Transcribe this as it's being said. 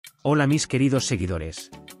Hola mis queridos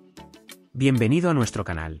seguidores. Bienvenido a nuestro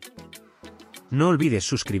canal. No olvides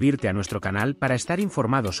suscribirte a nuestro canal para estar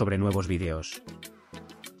informado sobre nuevos vídeos.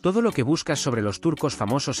 Todo lo que buscas sobre los turcos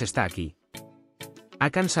famosos está aquí.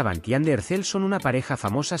 Hakan, Sabancı y Hande Erçel son una pareja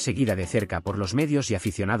famosa seguida de cerca por los medios y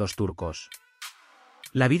aficionados turcos.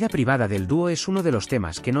 La vida privada del dúo es uno de los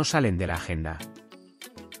temas que no salen de la agenda.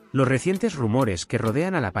 Los recientes rumores que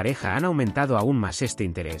rodean a la pareja han aumentado aún más este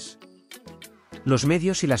interés. Los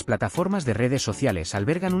medios y las plataformas de redes sociales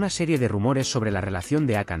albergan una serie de rumores sobre la relación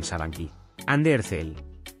de Hakan, Sabancı y Hande Erçel.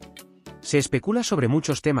 Se especula sobre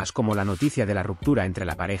muchos temas como la noticia de la ruptura entre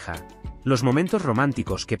la pareja, los momentos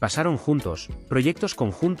románticos que pasaron juntos, proyectos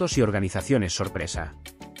conjuntos y organizaciones sorpresa.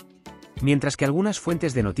 Mientras que algunas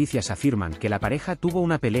fuentes de noticias afirman que la pareja tuvo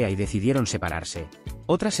una pelea y decidieron separarse,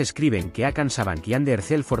 otras escriben que Hakan, Sabancı y Hande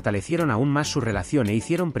Erçel fortalecieron aún más su relación e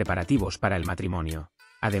hicieron preparativos para el matrimonio.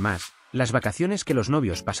 Además, las vacaciones que los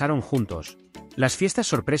novios pasaron juntos, las fiestas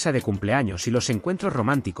sorpresa de cumpleaños y los encuentros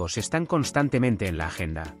románticos están constantemente en la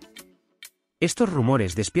agenda. Estos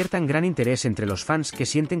rumores despiertan gran interés entre los fans que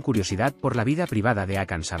sienten curiosidad por la vida privada de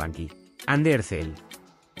Hakan, Sabancı y Hande Erçel.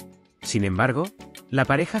 Sin embargo, la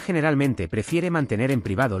pareja generalmente prefiere mantener en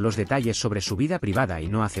privado los detalles sobre su vida privada y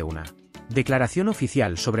no hace una declaración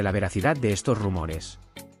oficial sobre la veracidad de estos rumores.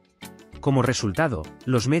 Como resultado,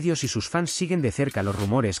 los medios y sus fans siguen de cerca los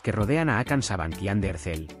rumores que rodean a Hakan, Sabancı y Hande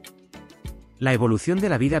Erçel. La evolución de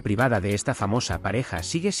la vida privada de esta famosa pareja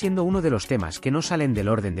sigue siendo uno de los temas que no salen del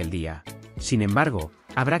orden del día. Sin embargo,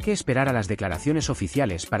 habrá que esperar a las declaraciones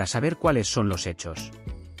oficiales para saber cuáles son los hechos.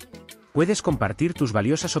 Puedes compartir tus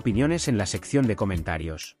valiosas opiniones en la sección de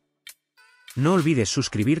comentarios. No olvides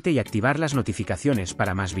suscribirte y activar las notificaciones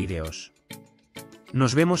para más vídeos.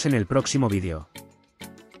 Nos vemos en el próximo vídeo.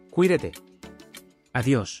 Cuídate.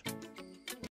 Adiós.